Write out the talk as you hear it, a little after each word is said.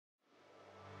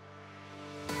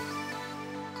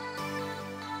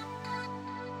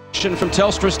possession from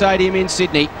Telstra Stadium in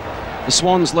Sydney. The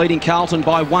Swans leading Carlton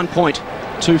by 1 point,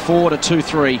 2-4 to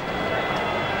 2-3.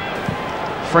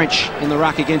 French in the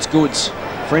ruck against Goods.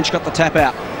 French got the tap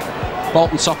out.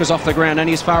 Bolton soccers off the ground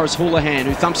only as far as Houlihan,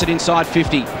 who thumps it inside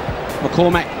 50.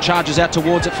 McCormack charges out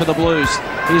towards it for the Blues.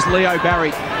 Here's Leo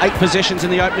Barry, 8 possessions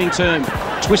in the opening term.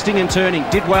 Twisting and turning,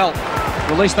 did well.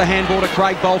 Released the handball to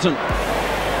Craig Bolton.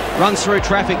 Runs through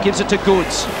traffic, gives it to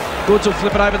Goods. Goods will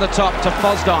flip it over the top to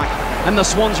Fosdyke. And the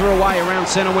Swans are away around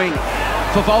centre wing.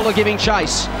 Favola giving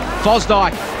chase.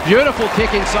 Fosdyke, beautiful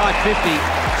kick inside 50.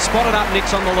 Spotted up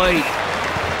Nix on the lead.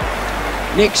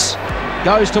 Nix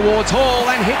goes towards Hall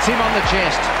and hits him on the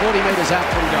chest. 40 metres out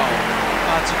from goal.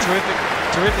 It's a terrific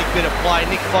bit of play.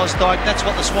 Nick Fosdyke, that's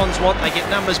what the Swans want. They get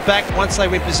numbers back. Once they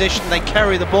win possession, they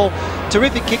carry the ball.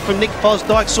 Terrific kick from Nick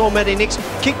Fosdyke. Saw Matty Nix,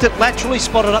 kicked it laterally,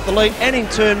 spotted up the lead, and in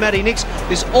turn Matty Nix.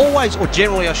 There's always, or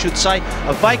generally I should say,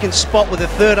 a vacant spot where the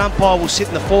third umpire will sit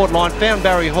in the forward line. Found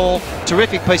Barry Hall.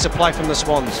 Terrific piece of play from the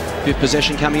Swans. Fifth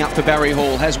possession coming up for Barry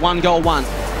Hall. Has 1 goal,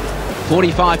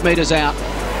 45 metres out.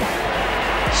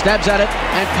 Stabs at it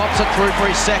and pops it through for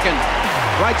his second.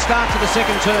 Great start to the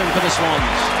second term for the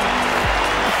Swans.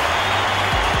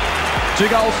 2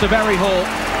 goals to Barry Hall.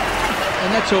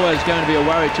 And that's always going to be a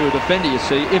worry to a defender, you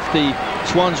see. If the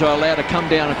Swans are allowed to come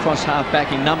down across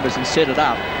half-back in numbers and set it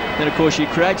up, then of course you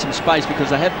create some space because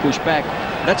they have pushed back.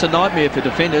 That's a nightmare for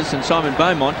defenders, and Simon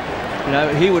Beaumont, you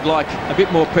know, he would like a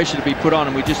bit more pressure to be put on,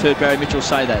 and we just heard Barry Mitchell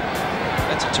say that.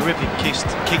 That's a terrific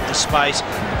kick to space.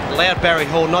 Allowed Barry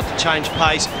Hall not to change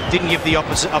pace, didn't give the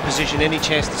opposition any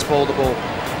chance to spoil the ball.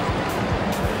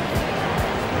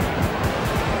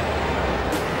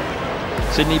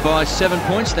 Sydney by 7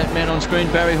 points. That man on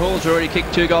screen, Barry Hall's already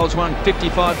kicked 2 goals,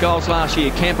 55 goals last year.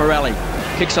 Camporelli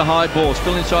kicks a high ball,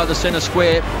 still inside the centre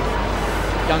square.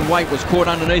 Young Waite was caught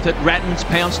underneath it. Ratton's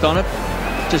pounced on it.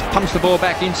 Just pumps the ball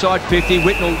back inside 50.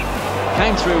 Whitnell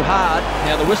came through hard.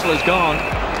 Now the whistle is gone.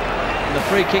 And the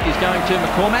free kick is going to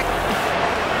McCormack.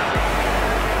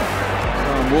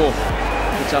 Ryan Wharf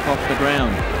gets up off the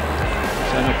ground.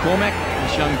 So McCormack,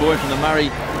 this young boy from the Murray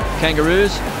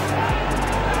Kangaroos.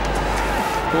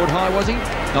 Scored high, was he?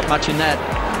 Not much in that.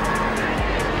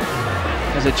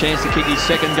 Has a chance to kick his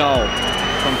second goal.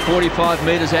 From 45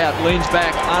 metres out, leans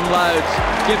back, unloads,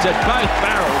 gives it both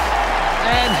barrels,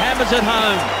 and hammers it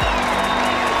home.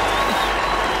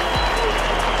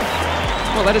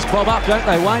 Well, they just bob up, don't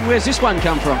they, Wayne? Where's this one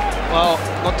come from? Well,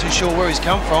 not too sure where he's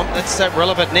come from. That's that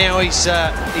relevant now. He's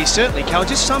certainly come.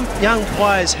 Just some young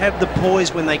players have the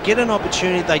poise when they get an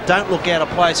opportunity. They don't look out of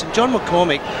place. And John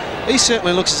McCormack, he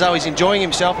certainly looks as though he's enjoying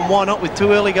himself, and why not with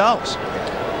 2 early goals?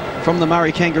 From the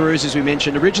Murray Kangaroos, as we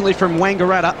mentioned, originally from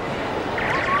Wangaratta.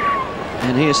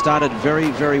 And he has started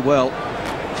very, very well.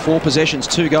 4 possessions,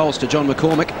 2 goals to John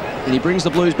McCormack. And he brings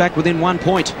the Blues back within 1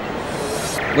 point.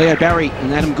 Leo Barry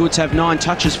and Adam Goods have 9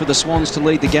 touches for the Swans to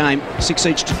lead the game. 6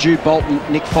 each to Jude Bolton,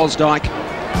 Nick Fosdyke,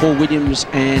 Paul Williams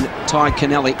and Ty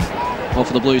Kennelly. While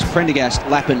for the Blues, Prendergast,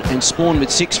 Lappin and Spawn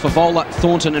with 6. Favola,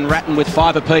 Thornton and Ratton with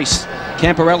 5 apiece.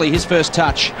 Camporelli, his first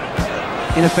touch.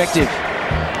 Ineffective.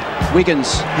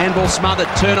 Wiggins, handball smothered,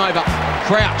 turnover.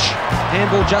 Crouch,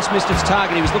 handball just missed its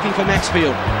target. He was looking for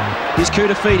Maxfield. Here's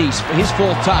Koutafidis for his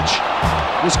 4th touch.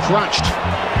 Was crunched.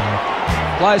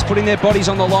 Players putting their bodies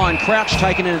on the line. Crouch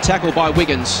taken in a tackle by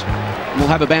Wiggins. And we'll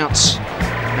have a bounce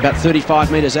about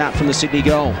 35 metres out from the Sydney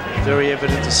goal. Very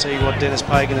evident to see what Dennis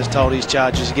Pagan has told his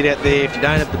charges. Get out there. If you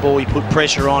don't have the ball, you put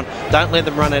pressure on. Don't let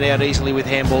them run it out easily with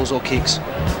handballs or kicks.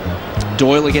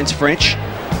 Doyle against French.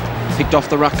 Picked off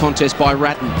the ruck contest by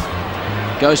Ratton.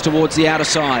 Goes towards the outer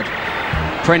side.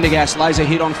 Prendergast lays a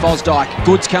hit on Fosdyke.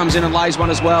 Goods comes in and lays one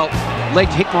as well.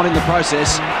 Legged Hickmott in the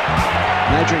process.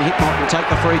 And Adrian Hickmott will take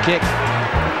the free kick.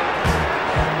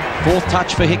 4th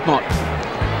touch for Hickmott.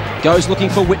 Goes looking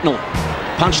for Whitnell.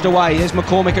 Punched away. There's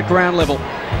McCormack at ground level.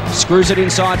 Screws it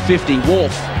inside 50.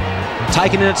 Wharf.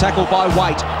 Taken in a tackle by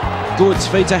Waite. Goods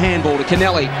feeds a handball to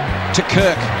Kennelly. To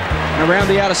Kirk. And around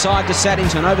the outer side to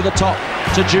Saddington. Over the top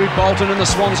to Jude Bolton, and the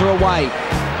Swans are away.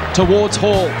 Towards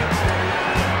Hall.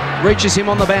 Reaches him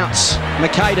on the bounce.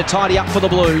 McKay to tidy up for the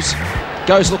Blues.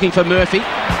 Goes looking for Murphy.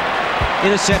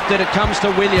 Intercepted. It comes to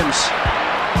Williams.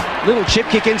 Little chip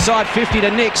kick inside 50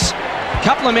 to Nix.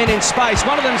 Couple of men in space.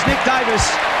 One of them's Nick Davis,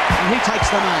 and he takes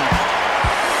the main.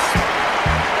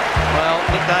 Well,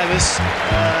 Nick Davis,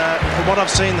 from what I've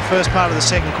seen the first part of the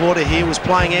second quarter here, was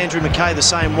playing Andrew McKay the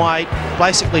same way,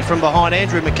 basically from behind.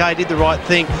 Andrew McKay did the right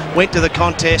thing, went to the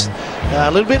contest. A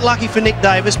little bit lucky for Nick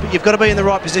Davis, but you've got to be in the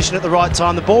right position at the right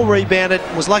time. The ball rebounded,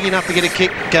 was lucky enough to get a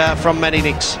kick from Matty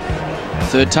Nix.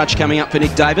 3rd touch coming up for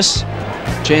Nick Davis.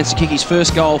 Chance to kick his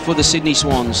first goal for the Sydney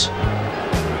Swans.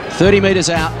 30 metres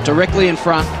out, directly in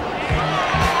front,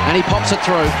 and he pops it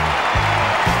through.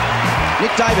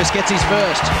 Nick Davis gets his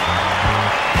first.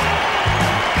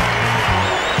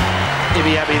 He'd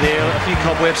be happy there, a few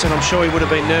cobwebs, and I'm sure he would have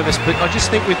been nervous, but I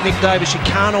just think with Nick Davis, you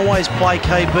can't always play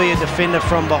KB, a defender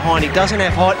from behind. He doesn't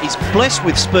have height, he's blessed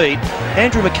with speed.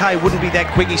 Andrew McKay wouldn't be that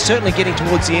quick, he's certainly getting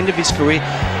towards the end of his career,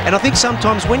 and I think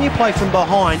sometimes when you play from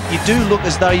behind, you do look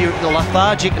as though you're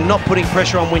lethargic and not putting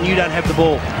pressure on when you don't have the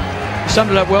ball.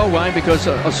 Summed it up well, Wayne, because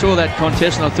I saw that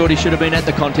contest and I thought he should have been at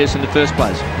the contest in the first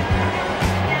place.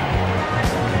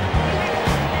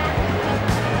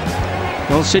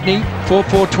 Well, Sydney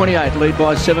 4-4-28, lead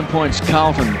by 7 points.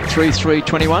 Carlton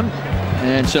 3-3-21,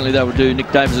 and certainly that would do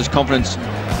Nick Davis's confidence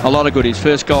a lot of good. His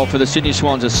first goal for the Sydney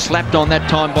Swans is slapped on that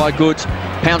time by Goods,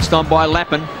 pounced on by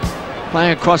Lappin,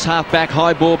 playing across half-back,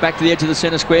 high ball back to the edge of the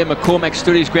centre square. McCormack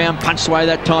stood his ground, punched away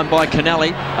that time by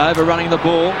Kennelly, overrunning the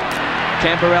ball.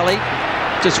 Camperelli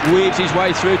just weaves his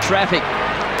way through traffic.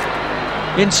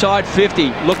 Inside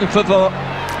 50, looking for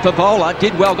Vola,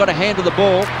 did well, got a hand to the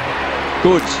ball.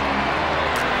 Goods.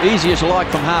 Easy as you like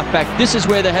from half-back. This is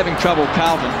where they're having trouble,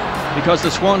 Carlton, because the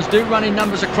Swans do run in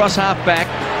numbers across half-back.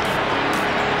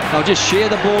 They'll just share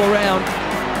the ball around.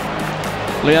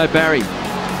 Leo Barry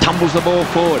tumbles the ball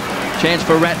forward. Chance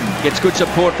for Ratton. Gets good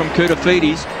support from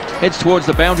Koutafidis. Heads towards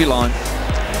the boundary line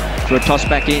for a toss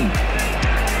back in.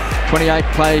 28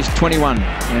 plays 21.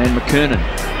 And McKernan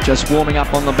just warming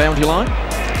up on the boundary line,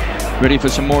 ready for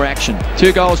some more action.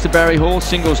 2 goals to Barry Hall,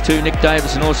 singles to Nick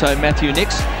Davis and also Matthew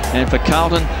Nicks. And for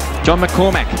Carlton, John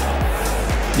McCormack,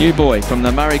 new boy from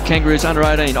the Murray Kangaroos under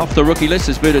 18, off the rookie list,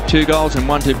 has booted 2 goals and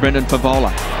 1 to Brendan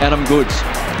Favola. Adam Goods,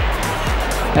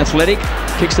 athletic,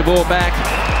 kicks the ball back,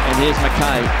 and here's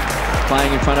McKay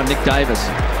playing in front of Nick Davis.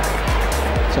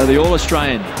 So the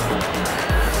All-Australian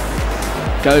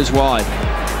goes wide.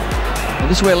 And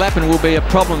this is where Lappin will be a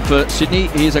problem for Sydney.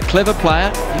 He is a clever player.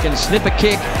 He can snip a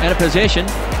kick and a possession.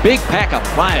 Big pack of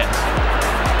players.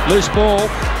 Loose ball.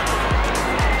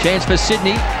 Chance for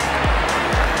Sydney.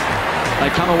 They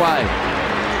come away.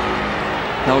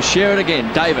 They'll share it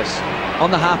again. Davis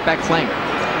on the half-back flank.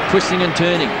 Twisting and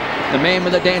turning. The man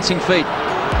with the dancing feet.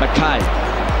 McKay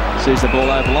sees the ball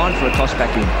over line for a toss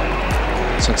back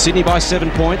in. So it's Sydney by 7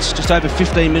 points. Just over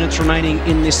 15 minutes remaining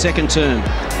in this second term.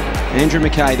 Andrew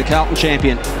McKay, the Carlton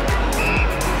champion,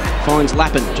 finds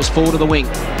Lappin just forward of the wing.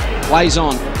 Plays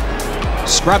on.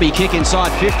 Scrubby kick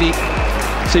inside 50.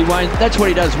 See, Wayne, that's what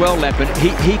he does well, Lappin.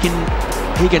 He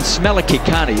can smell a kick,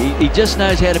 can't he? He just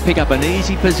knows how to pick up an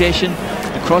easy possession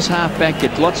across half-back,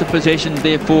 get lots of possessions,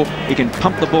 therefore he can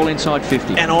pump the ball inside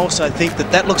 50. And I also think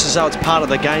that looks as though it's part of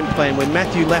the game plan. When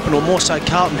Matthew Lappin, or more so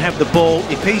Carlton, have the ball,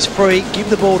 if he's free, give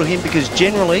the ball to him, because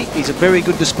generally he's a very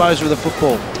good disposer of the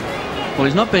football. Well,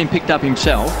 he's not being picked up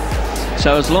himself,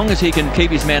 so as long as he can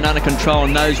keep his man under control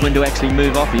and knows when to actually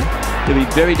move off him, he'll be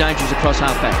very dangerous across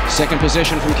half-back. Second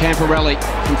possession from Camperelli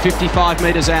from 55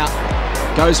 metres out.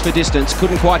 Goes for distance,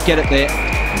 couldn't quite get it there.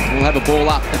 We'll have a ball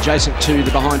up adjacent to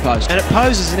the behind post. And it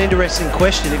poses an interesting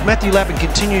question. If Matthew Lappin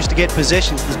continues to get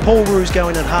possessions, does Paul Roos go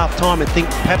in at half-time and think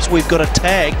perhaps we've got to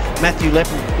tag Matthew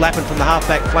Lappin from the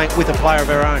half-back flank with a player of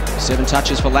our own? 7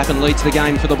 touches for Lappin, leads the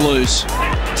game for the Blues.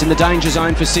 It's in the danger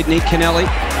zone for Sydney. Kennelly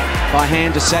by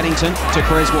hand to Saddington to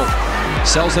Creswell.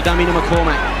 Sells the dummy to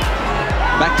McCormack.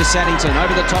 Back to Saddington,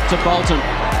 over the top to Bolton.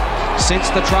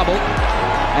 Sensed the trouble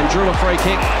and drew a free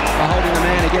kick for holding the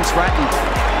man against Ratton.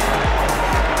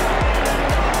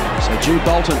 So Jude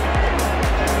Bolton,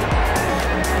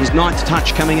 his 9th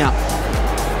touch coming up.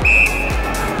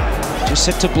 Just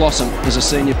set to blossom as a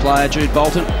senior player, Jude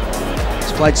Bolton.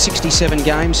 He's played 67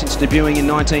 games since debuting in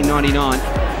 1999.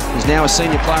 He's now a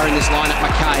senior player in this lineup.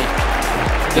 McKay.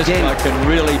 This guy can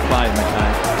really play,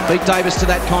 McKay. Beat Davis to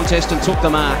that contest and took the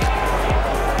mark.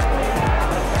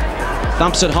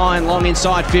 Thumps it high and long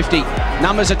inside 50.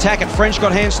 Numbers attack it. French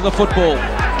got hands to the football.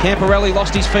 Camperelli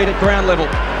lost his feet at ground level.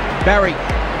 Barry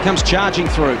comes charging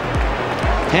through.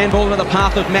 Handball into the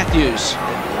path of Matthews.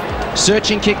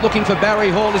 Searching kick looking for Barry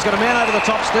Hall. He's got a man over the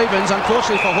top, Stevens.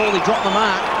 Unfortunately for Hall, he dropped the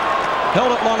mark.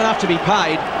 Held it long enough to be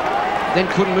paid. Then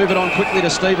couldn't move it on quickly to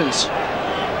Stevens.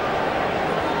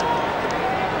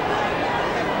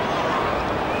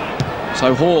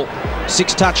 So Hall,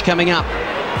 6th touch coming up.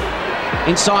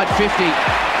 Inside 50.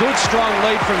 Good strong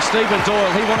lead from Stephen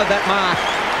Doyle. He wanted that mark.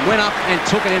 Went up and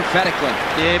took it emphatically.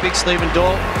 Yeah, big Stephen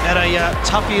Doyle. Had a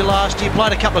tough year last year.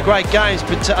 Played a couple of great games,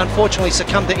 but unfortunately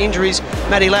succumbed to injuries.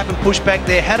 Matty Lappin pushed back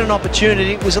there. Had an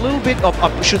opportunity. It was a little bit,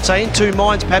 I should say, in 2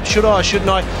 minds. Perhaps should I or shouldn't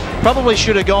I? Probably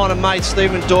should have gone and made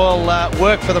Stephen Doyle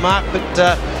work for the mark,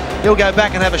 but he'll go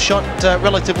back and have a shot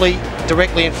relatively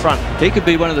directly in front. He could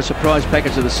be one of the surprise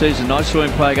packets of the season. I saw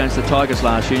him play against the Tigers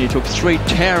last year, and he took 3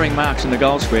 towering marks in the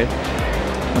goal square.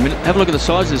 I mean, have a look at the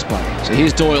size of this play. So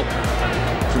here's Doyle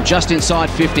from just inside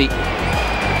 50.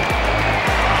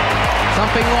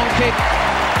 Thumping long kick,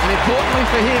 and importantly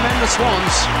for him and the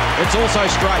Swans, it's also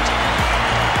straight.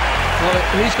 Well,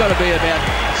 he's got to be about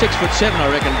 6'7", I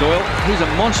reckon, Doyle. He's a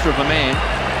monster of a man,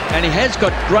 and he has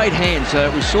got great hands.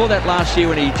 We saw that last year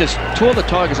when he just tore the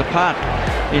Tigers apart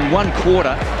in 1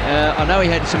 quarter. I know he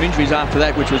had some injuries after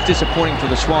that, which was disappointing for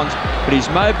the Swans, but he's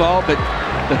mobile. But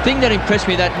the thing that impressed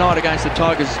me that night against the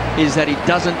Tigers is that he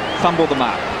doesn't fumble the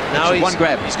mark. No, one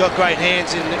grab. He's got great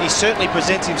hands, and he certainly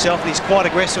presents himself, and he's quite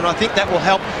aggressive, and I think that will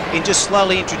help in just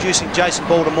slowly introducing Jason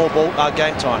Ball to more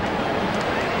game time.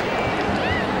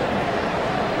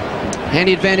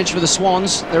 Handy advantage for the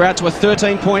Swans. They're out to a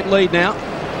 13-point lead now.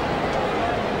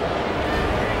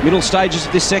 Middle stages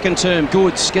of this second term.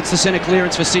 Goods gets the centre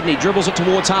clearance for Sydney, dribbles it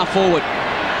towards half forward.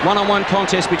 One-on-one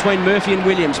contest between Murphy and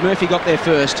Williams. Murphy got there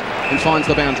first and finds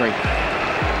the boundary.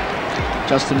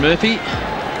 Justin Murphy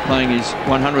playing his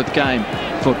 100th game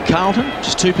for Carlton.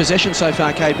 Just 2 possessions so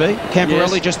far, KB.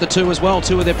 Camperelli, yes. Just the 2 as well,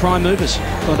 2 of their prime movers.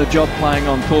 Got a job playing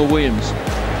on Paul Williams.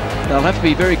 They'll have to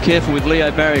be very careful with Leo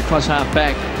Barry across half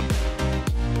back.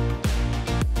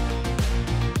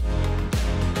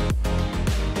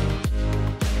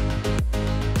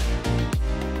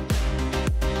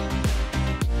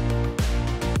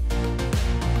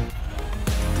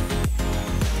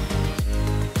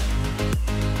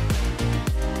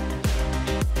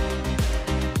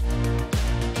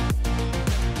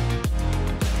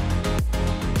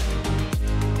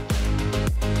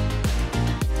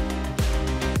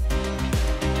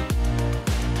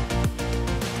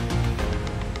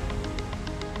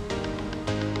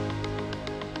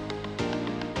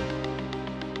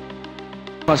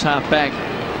 Half back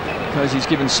because he's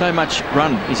given so much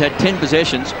run. He's had 10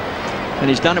 possessions and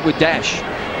he's done it with dash.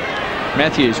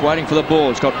 Matthews waiting for the ball.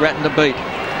 He's got Ratton to beat.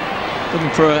 Looking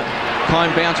for a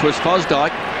kind bounce was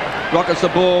Fosdyke. Rockets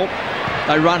the ball.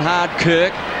 They run hard.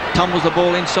 Kirk tumbles the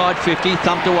ball inside 50.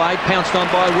 Thumped away. Pounced on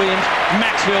by Williams.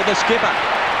 Maxfield, the skipper.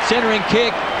 Centering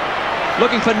kick.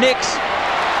 Looking for Nix.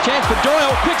 Chance for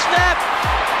Doyle. Quick snap.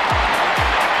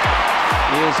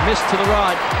 He has missed to the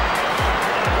right.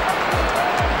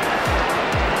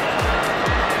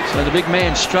 So the big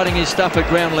man strutting his stuff at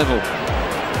ground level.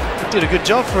 Did a good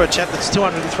job for a chap that's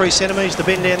 203 centimetres to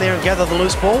bend down there and gather the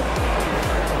loose ball.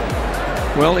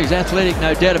 Well, he's athletic,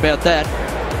 no doubt about that.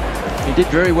 He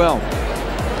did very well.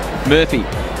 Murphy.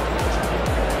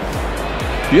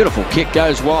 Beautiful kick,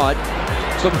 goes wide.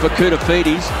 He's looking for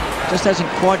Koutafidis. Just hasn't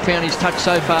quite found his touch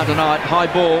so far tonight.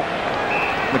 High ball.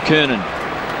 McKernan.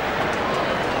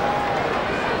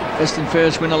 Best and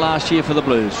fairest winner last year for the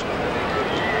Blues.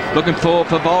 Looking for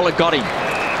Favola, got him.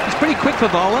 He's pretty quick,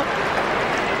 Favola.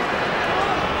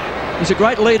 He's a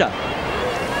great leader.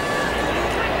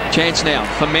 Chance now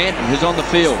for Manton, who's on the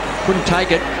field. Couldn't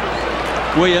take it.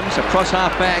 Williams across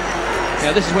half back.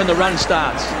 Now this is when the run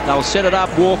starts. They'll set it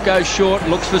up. Walk goes short.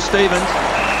 Looks for Stevens.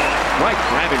 Great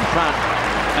grab in front.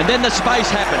 And then the space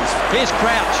happens. Here's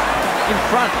Crouch in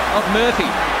front of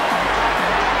Murphy.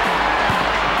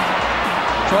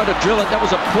 Tried to drill it. That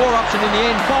was a poor option in the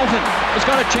end. Bolton has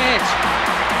got a chance.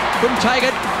 Couldn't take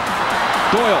it.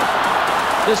 Doyle.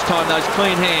 This time those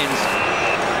clean hands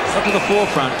up to the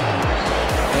forefront.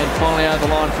 And finally over the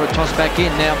line for a toss back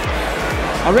in. Now,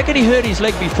 I reckon he hurt his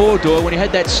leg before, Doyle, when he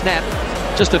had that snap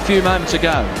just a few moments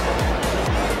ago.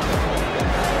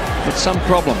 It's some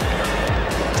problem.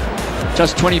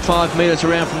 Just 25 metres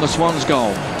around from the Swans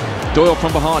goal. Doyle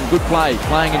from behind. Good play.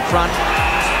 Playing in front.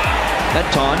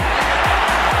 That time.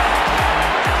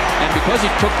 And because he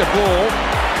took the ball,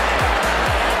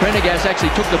 Prendergast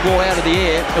actually took the ball out of the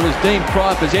air. It was deemed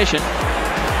prior possession.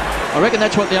 I reckon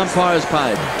that's what the umpires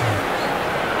paid.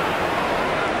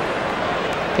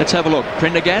 Let's have a look.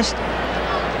 Prendergast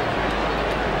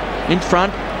in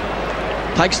front,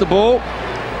 takes the ball,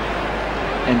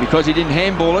 and because he didn't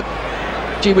handball it,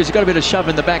 gee whiz, he got a bit of shove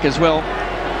in the back as well.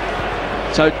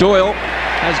 So Doyle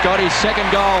has got his second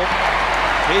goal.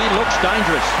 He looks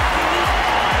dangerous.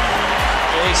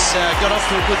 He's got off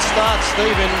to a good start,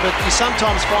 Stephen, but you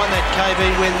sometimes find that, KB,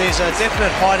 when there's a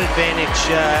definite height advantage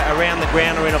around the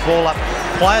ground or in a ball up,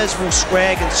 players will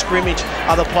scrag and scrimmage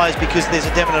other players because there's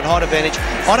a definite height advantage.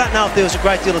 I don't know if there was a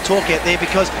great deal of talk out there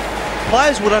because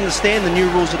players would understand the new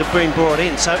rules that have been brought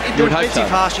in. So into defensive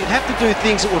half, you'd have to do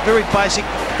things that were very basic,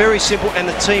 very simple, and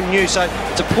the team knew. So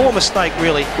it's a poor mistake,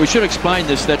 really. We should explain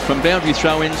this, that from boundary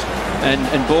throw-ins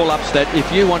and ball-ups, that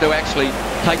if you want to actually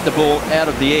take the ball out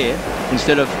of the air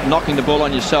instead of knocking the ball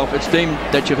on yourself, it's deemed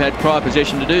that you've had prior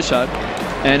possession to do so,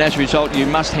 and as a result you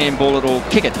must handball it or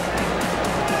kick it.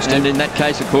 And in that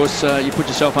case, of course, you put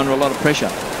yourself under a lot of pressure.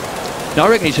 Now I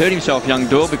reckon he's hurt himself, young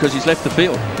Doyle, because he's left the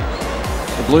field.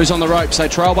 The Blues on the ropes. They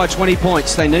trail by 20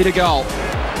 points. They need a goal.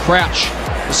 Crouch.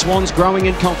 The Swans growing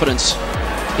in confidence.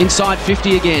 Inside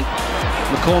 50 again.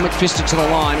 McCormick fisted to the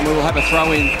line, and we will have a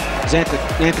throw in as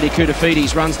Anthony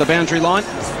Koutafidis runs the boundary line.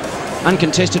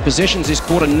 Uncontested possessions this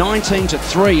quarter,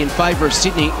 19-3 in favour of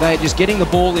Sydney. They are just getting the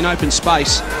ball in open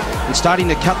space and starting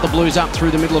to cut the Blues up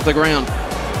through the middle of the ground.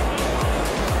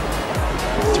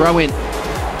 Throw in.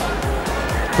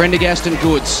 Prendergast and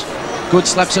Goods.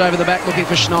 Goods slaps it over the back looking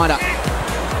for Schneider.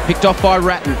 Picked off by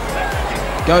Ratton.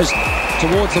 Goes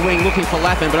towards the wing looking for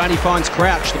Lappin, but only finds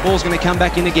Crouch. The ball's going to come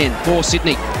back in again for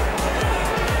Sydney.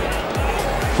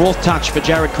 Fourth touch for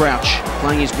Jared Crouch,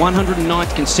 playing his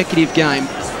 109th consecutive game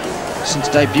since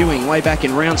debuting way back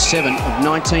in round 7 of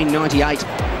 1998.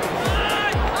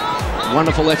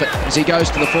 Wonderful effort as he goes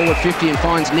to the forward 50 and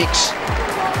finds Nix.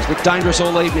 He's looked dangerous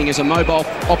all evening as a mobile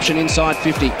option inside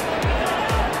 50.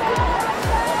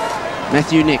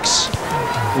 Matthew Nix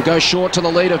will go short to the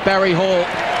lead of Barry Hall.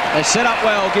 They set up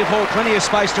well, give Hall plenty of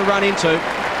space to run into.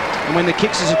 And when the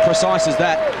kick's as precise as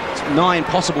that, it's nigh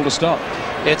impossible to stop.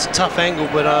 Yeah, it's a tough angle,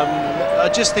 but I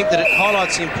just think that it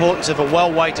highlights the importance of a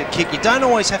well-weighted kick. You don't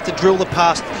always have to drill the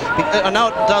pass. I know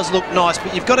it does look nice,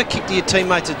 but you've got to kick to your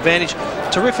teammate's advantage.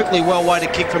 Terrifically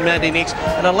well-weighted kick from Matty Nix,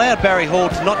 and allowed Barry Hall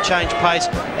to not change pace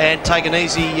and take an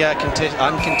easy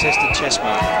uncontested chest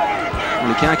mark.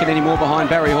 And he can't get any more behind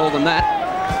Barry Hall than that.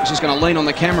 He's just going to lean on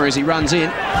the camera as he runs in.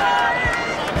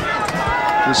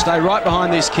 He'll stay right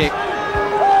behind this kick.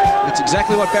 That's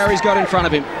exactly what Barry's got in front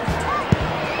of him.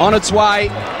 On its way,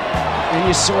 and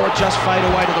you saw it just fade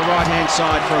away to the right-hand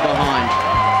side for a behind.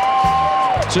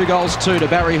 2-2 to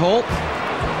Barry Hall.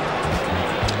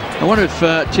 I wonder if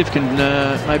Tiff can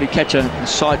maybe catch a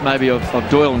sight maybe of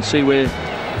Doyle and see where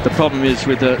the problem is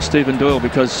with Stephen Doyle,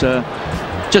 because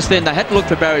just then they had to look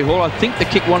for Barry Hall. I think the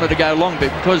kick wanted to go long,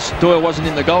 but because Doyle wasn't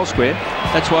in the goal square,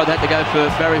 that's why they had to go for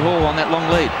Barry Hall on that long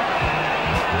lead.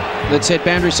 Let's head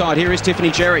boundary side. Here is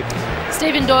Tiffany Cherry.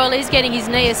 Stephen Doyle is getting his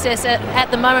knee assessed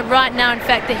at the moment. Right now, in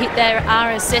fact, they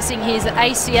are assessing his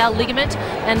ACL ligament,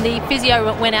 and the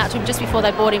physio went out to him just before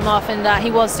they brought him off, and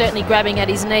he was certainly grabbing at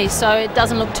his knee, so it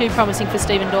doesn't look too promising for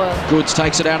Stephen Doyle. Goods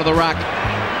takes it out of the ruck.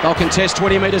 They'll contest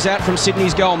 20 metres out from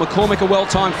Sydney's goal. McCormick a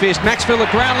well-timed fist. Maxfield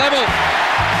at ground level.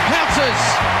 Pounces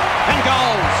and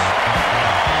goals.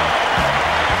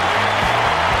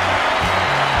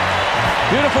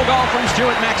 Beautiful goal from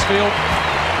Stuart Maxfield.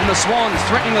 And the Swans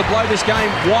threatening to blow this game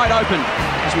wide open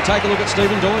as we take a look at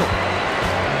Stephen Doyle.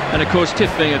 And of course,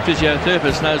 Tiff, being a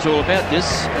physiotherapist, knows all about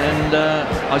this. And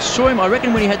I saw him, I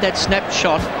reckon, when he had that snap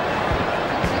shot,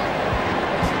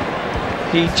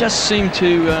 he just seemed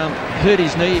to hurt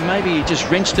his knee. Maybe he just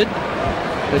wrenched it.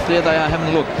 But there they are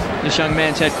having a look. This young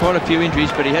man's had quite a few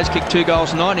injuries, but he has kicked 2 goals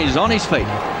tonight and he's on his feet.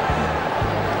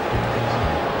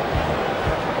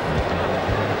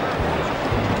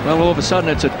 Well, all of a sudden,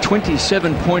 it's a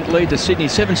 27-point lead to Sydney.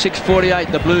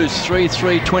 7-6-48. The Blues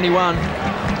 3-3-21.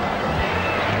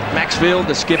 Maxfield,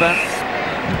 the skipper.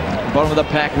 Bottom of the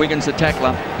pack. Wiggins, the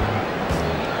tackler.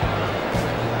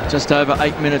 Just over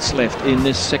 8 minutes left in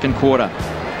this second quarter.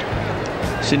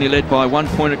 Sydney led by 1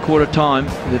 point at quarter time.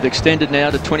 They've extended now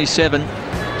to 27.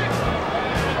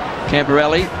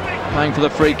 Camperelli playing for the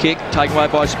free kick. Taken away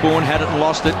by Spawn. Had it and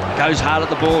lost it. Goes hard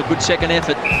at the ball. Good second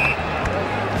effort.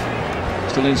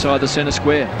 Still inside the centre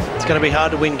square. It's going to be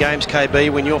hard to win games, KB,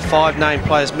 when your 5 named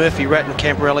players, Murphy, Ratton,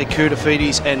 Camperelli,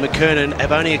 Koutafidis and McKernan,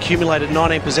 have only accumulated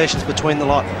 19 possessions between the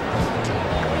lot.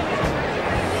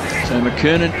 So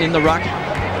McKernan in the ruck.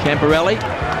 Camperelli.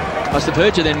 Must have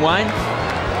heard you then, Wayne.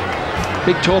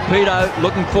 Big torpedo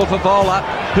looking for Favola.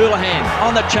 Houlihan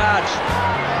on the charge.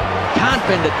 Can't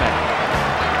bend it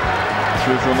back.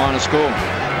 Through for a minor score.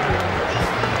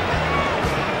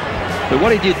 But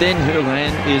what he did then,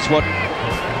 Houlihan, is what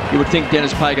you would think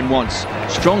Dennis Pagan wants.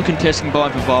 Strong contesting by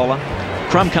Favola.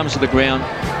 Crum comes to the ground.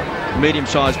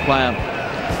 Medium-sized player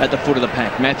at the foot of the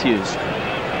pack. Matthews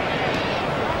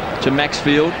to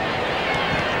Maxfield.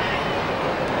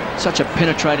 Such a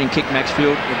penetrating kick,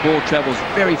 Maxfield. The ball travels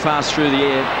very fast through the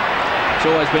air. It's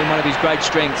always been one of his great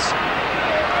strengths.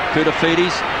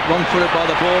 Koutafidis, wrong-footed by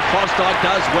the ball. Fosdyke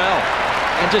does well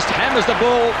and just hammers the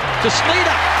ball to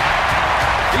Sneeder.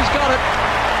 He's got it.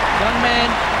 Young man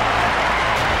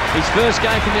His first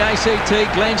game from the ACT,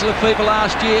 glandular fever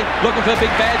last year, looking for a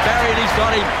big bad Barry, and he's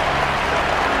got him.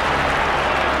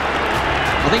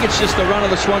 I think it's just the run of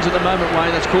the Swans at the moment,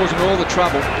 Wayne, that's causing all the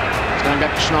trouble. It's going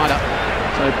back to Schneider.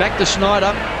 So back to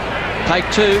Schneider. Take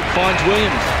two, finds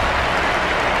Williams.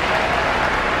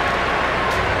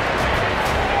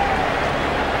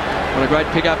 What a great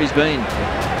pickup he's been.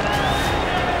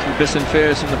 Bisson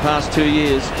Ferris in the past 2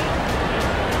 years.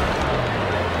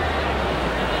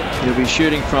 He'll be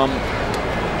shooting from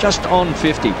just on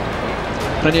 50.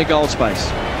 Plenty of goal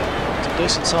space. It's a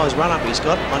decent sized run up he's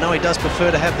got. I know he does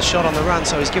prefer to have the shot on the run,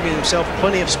 so he's giving himself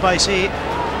plenty of space here.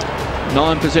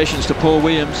 9 possessions to Paul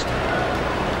Williams.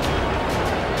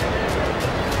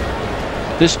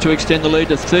 This to extend the lead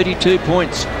to 32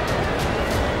 points.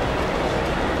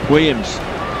 Williams.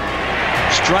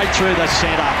 Straight through the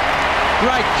centre.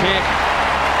 Great kick.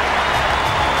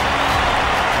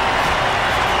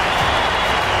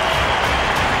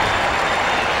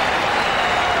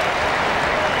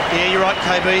 Yeah, you're right,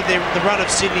 KB. The run of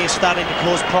Sydney is starting to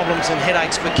cause problems and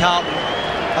headaches for Carlton.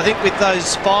 I think with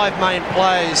those 5 main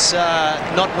players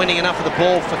not winning enough of the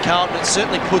ball for Carlton, it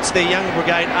certainly puts their young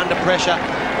brigade under pressure.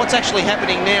 What's actually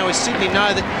happening now is Sydney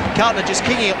know that Carlton are just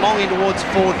kicking it long in towards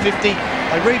forward 50.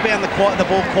 They rebound the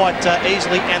ball quite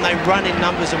easily, and they run in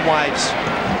numbers and waves.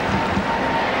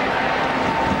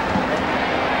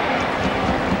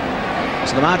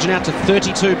 So the margin out to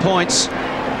 32 points.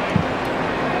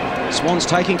 Swans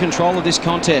taking control of this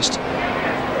contest.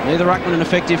 Neither ruckman an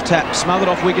effective tap. Smothered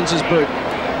off Wiggins' boot.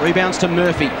 Rebounds to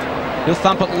Murphy. He'll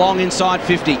thump it long inside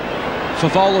 50.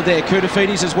 Favola there.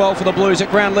 Koutafidis as well for the Blues. At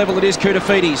ground level it is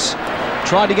Koutafidis.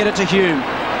 Tried to get it to Hume.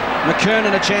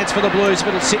 McKernan a chance for the Blues, but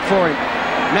it'll sit for him.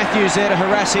 Matthews there to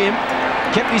harass him.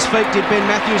 Kept his feet, did Ben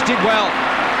Matthews. Did well.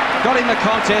 Got in the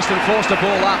contest and forced a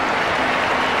ball up.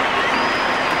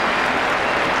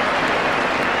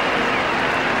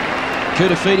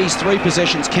 Koutafidis 3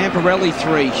 possessions, Camporelli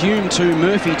 3, Hume 2,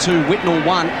 Murphy 2, Whitnell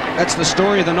 1. That's the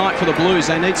story of the night for the Blues.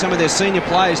 They need some of their senior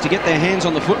players to get their hands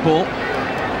on the football.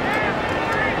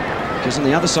 Because on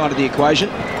the other side of the equation,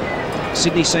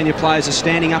 Sydney senior players are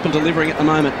standing up and delivering at the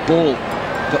moment. Ball,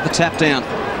 got the tap down.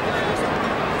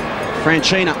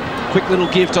 Franchina, quick little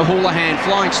give to Houlihan.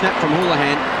 Flying snap from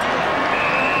Houlihan.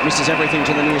 Misses everything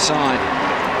to the near side.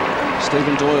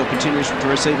 Stephen Doyle continues to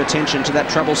receive attention to that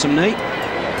troublesome knee.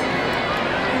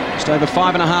 Just over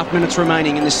 5.5 minutes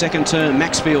remaining in the second term.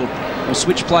 Maxfield will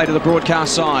switch play to the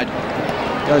broadcast side.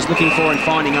 Goes looking for and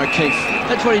finding O'Keefe.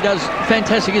 That's what he does.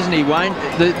 Fantastic, isn't he, Wayne?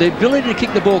 The ability to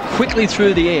kick the ball quickly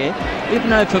through the air, even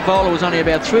though Favola was only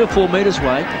about 3 or 4 metres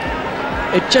away,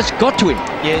 it just got to him.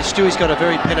 Yeah, Stewie's got a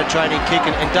very penetrating kick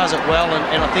and does it well,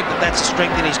 and I think that's a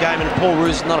strength in his game, and Paul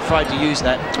Roos is not afraid to use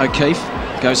that. O'Keefe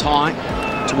goes high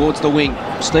towards the wing.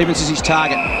 Stevens is his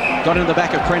target. Got into the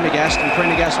back of Prendergast, and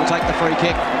Prendergast will take the free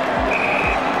kick.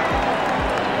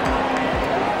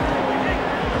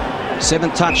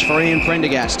 7th touch for Ian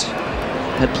Prendergast.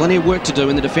 Had plenty of work to do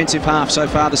in the defensive half so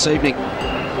far this evening.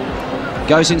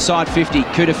 Goes inside 50.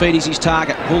 Koutafidis his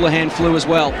target. Houlihan flew as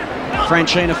well.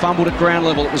 Franchina fumbled at ground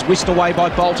level. It was whisked away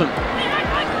by Bolton.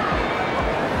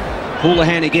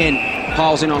 Houlihan again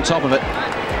piles in on top of it.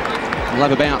 We'll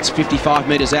have a bounce 55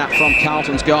 metres out from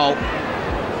Carlton's goal.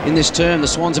 In this term, the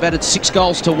Swans have added 6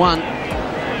 goals to 1.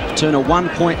 Turn a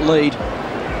 1-point lead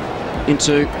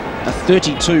into a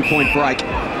 32-point break.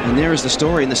 And there is the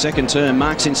story in the second term.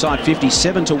 Marks inside 50,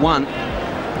 7-1.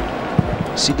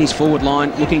 Sydney's forward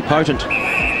line looking potent.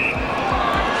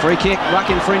 Free kick,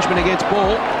 ruck infringement against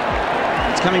Ball.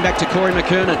 It's coming back to Corey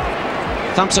McKernan.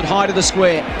 Thumps it high to the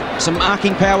square. Some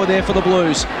arcing power there for the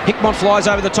Blues. Hickmott flies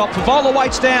over the top. Favola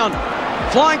waits down.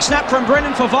 Flying snap from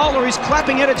Brendan Favola. He's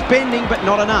clapping it. It's bending, but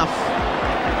not enough.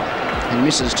 And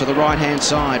misses to the right-hand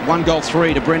side.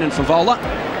 1-3 to Brendan Favola.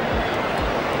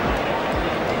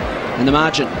 And the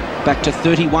margin back to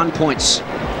 31 points.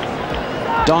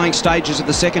 Dying stages of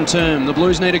the second term. The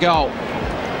Blues need a goal.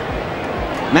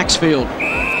 Maxfield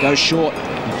goes short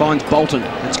and finds Bolton.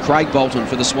 It's Craig Bolton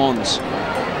for the Swans.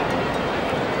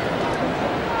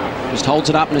 Just holds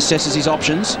it up and assesses his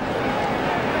options.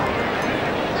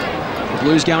 The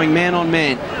Blues going man on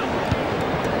man.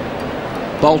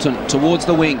 Bolton towards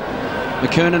the wing.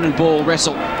 McKernan and Ball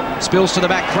wrestle. Spills to the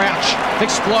back. Crouch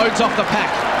explodes off the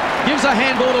pack. Gives a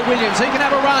handball to Williams. He can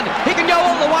have a run. He can go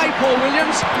all the way, Paul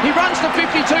Williams. He runs to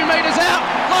 52 metres out,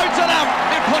 loads it up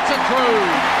and puts it through.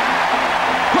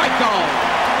 Great goal.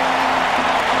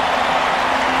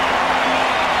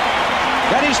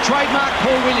 That is trademark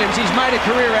Paul Williams. He's made a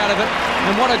career out of it,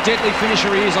 and what a deadly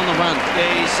finisher he is on the run. Yeah,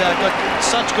 he's got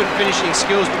such good finishing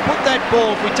skills. But put that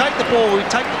ball, if we take the ball,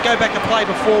 go back a play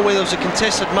before where there was a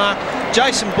contested mark.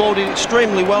 Jason Ball did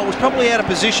extremely well, was probably out of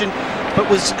position, but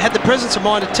had the presence of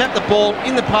mind to tap the ball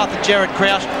in the path of Jared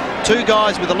Crouch. Two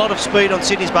guys with a lot of speed on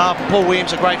Sydney's behalf, and Paul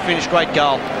Williams, a great finish, great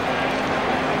goal.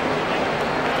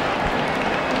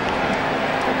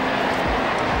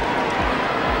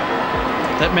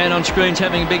 That man on screen's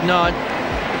having a big night.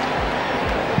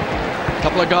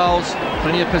 Couple of goals,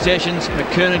 plenty of possessions.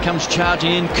 McKernan comes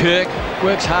charging in. Kirk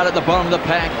works hard at the bottom of the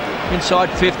pack.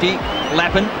 Inside 50,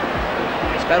 Lappin.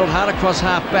 He's battled hard across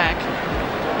half back.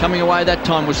 Coming away that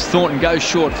time was Thornton, goes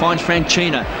short, finds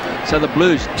Franchina. So the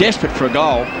Blues desperate for a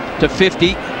goal to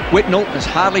 50. Whitnell has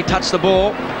hardly touched the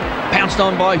ball. Pounced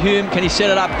on by Hume. Can he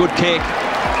set it up? Good kick.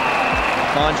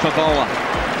 Finds Favola.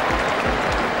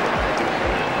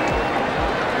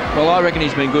 Well, I reckon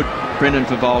he's been good, Brendan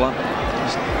Favola.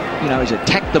 He's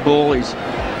attacked the ball. He's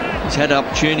had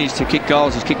opportunities to kick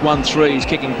goals. He's kicked 1-3. His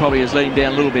kicking probably has let him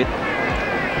down a little bit.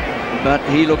 But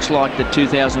he looks like that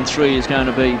 2003 is going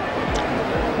to be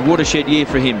a watershed year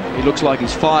for him. He looks like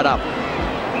he's fired up.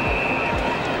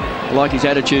 I like his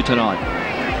attitude tonight.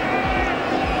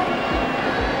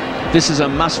 This is a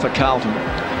must for Carlton.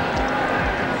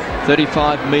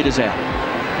 35 metres out.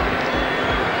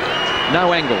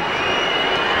 No angle.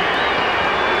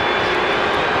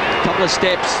 Couple of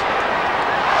steps,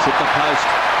 hit the post.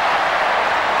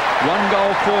 1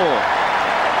 goal for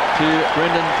to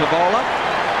Brendan Favola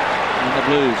and the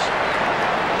Blues.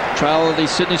 Trail the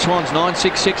Sydney Swans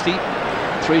 9-6-60,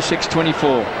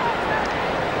 3-6-24.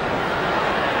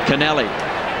 Canelli.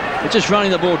 They're just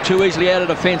running the ball too easily out of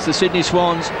defence, the Sydney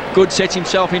Swans. Good sets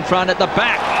himself in front at the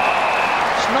back.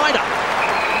 Snyder.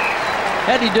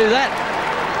 How did he do that?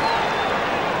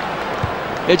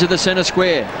 Edge of the centre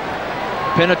square.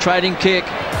 Penetrating kick,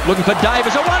 looking for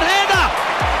Davis, a one-hander!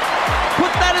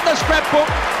 Put that in the scrapbook.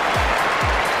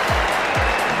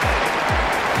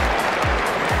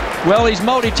 Well, he's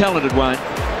multi-talented, Wayne.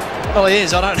 Well, he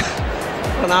is. I don't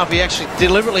know if he actually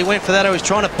deliberately went for that. He was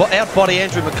trying to out-body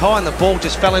Andrew Mackay, and the ball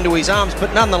just fell into his arms,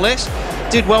 but nonetheless,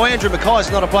 did well. Andrew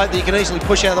Mackay's not a bloke that you can easily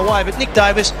push out of the way, but Nick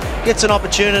Davis gets an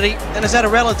opportunity, and has had a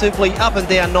relatively up and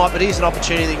down night, but here's an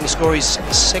opportunity that he can score his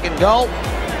second goal.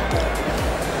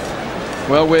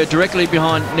 Well, we're directly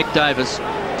behind Nick Davis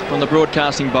from the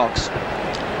broadcasting box.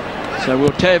 So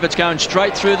we'll tell you if it's going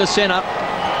straight through the centre.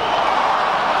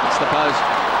 It's the post.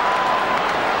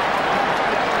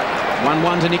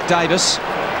 1-1 to Nick Davis.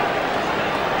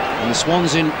 And the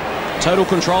Swans in total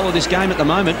control of this game at the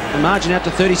moment. The margin out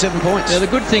to 37 points. Yeah, the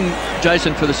good thing,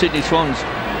 Jason, for the Sydney Swans,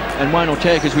 and Wayne will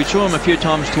tell you, because we saw them a few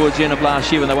times towards the end of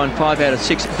last year when they won 5 out of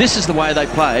 6. This is the way they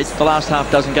played the last half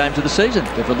dozen games of the season.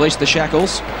 They've released the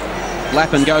shackles.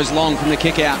 Lappin goes long from the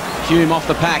kick out. Hume off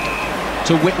the pack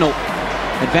to Whitnell.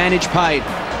 Advantage paid.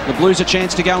 The Blues a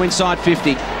chance to go inside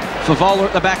 50. Favola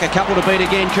at the back, a couple to beat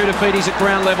again. Koutafidis at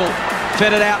ground level.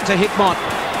 Fed it out to Hickmott.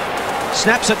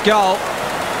 Snaps at goal.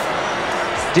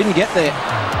 Didn't get there.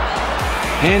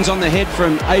 Hands on the head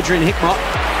from Adrian Hickmott.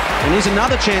 And here's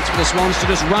another chance for the Swans to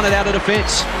just run it out of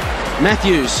defence.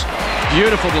 Matthews,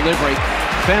 beautiful delivery.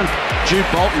 Found Jude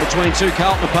Bolton between two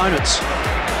Carlton opponents.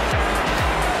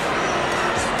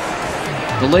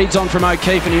 The lead's on from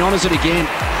O'Keefe, and he honours it again.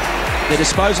 Their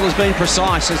disposal has been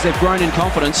precise as they've grown in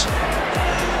confidence.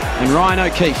 And Ryan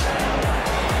O'Keefe,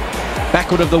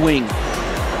 backward of the wing.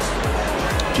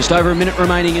 Just over a minute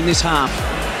remaining in this half.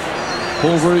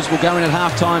 Paul Roos will go in at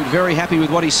half-time, very happy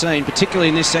with what he's seen, particularly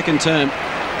in this second term.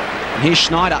 And here's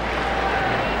Schneider.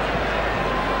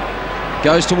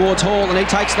 Goes towards Hall, and he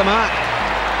takes the mark.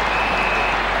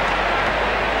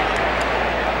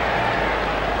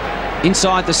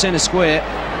 Inside the centre square,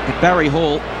 Barry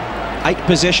Hall, 8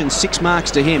 possessions, 6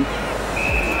 marks to him.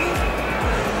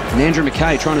 And Andrew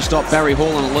Mackay trying to stop Barry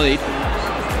Hall on a lead.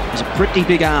 It's a pretty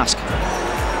big ask.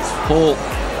 Hall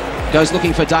goes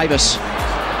looking for Davis.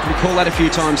 We call that a few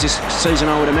times this season,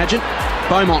 I would imagine.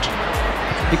 Beaumont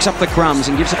picks up the crumbs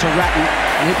and gives it to Ratton,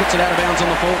 and he puts it out of bounds on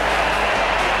the full.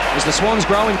 As the Swans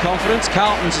grow in confidence,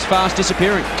 Carlton's as fast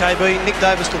disappearing. KB, Nick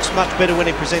Davis looks much better when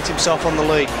he presents himself on the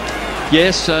lead.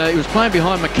 Yes, he was playing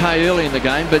behind Mackay early in the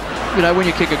game, but when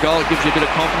you kick a goal, it gives you a bit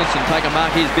of confidence and take a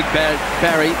mark. Here's big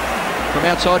Barry from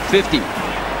outside 50.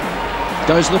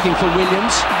 Goes looking for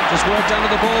Williams. Just walked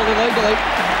under the ball illegally.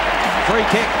 Free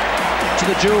kick to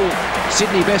the duel.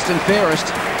 Sydney best and fairest.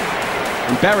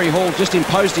 And Barry Hall just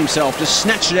imposed himself, just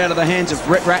snatched it out of the hands of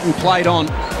Brett Ratton, played on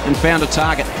and found a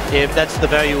target. Yeah, that's the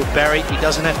value of Barry. He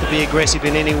doesn't have to be aggressive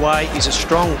in any way. He's a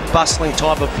strong, bustling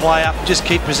type of player. Just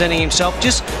keep presenting himself.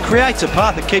 Just creates a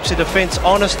path that keeps the defence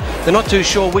honest. They're not too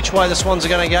sure which way the Swans are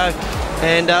going to go.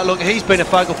 And look, he's been a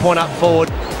focal point up forward.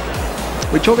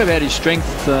 We talk about his strength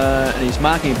and his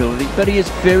marking ability, but he is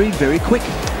very, very quick.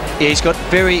 Yeah, he's got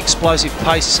very explosive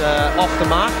pace off the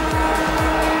mark.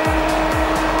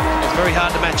 It's very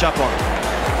hard to match up on.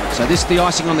 So this is the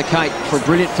icing on the cake for a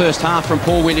brilliant first half from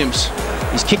Paul Williams.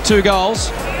 He's kicked 2 goals.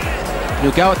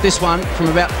 He'll go at this one from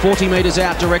about 40 metres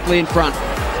out directly in front.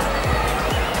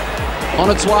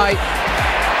 On its way.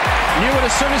 Knew it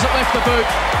as soon as it left the boot.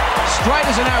 Straight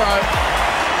as an arrow.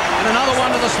 And another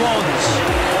one to the Swans.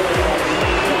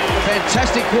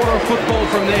 Fantastic quarter of football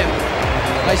from them.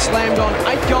 They slammed on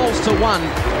 8 goals to 1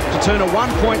 to turn a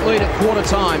 1-point lead at quarter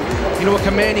time into a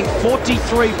commanding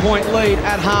 43-point lead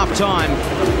at half time.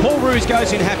 Paul Roos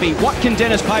goes in happy. What can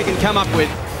Dennis Pagan come up with?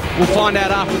 We'll find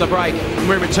out after the break when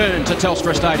we return to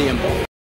Telstra Stadium.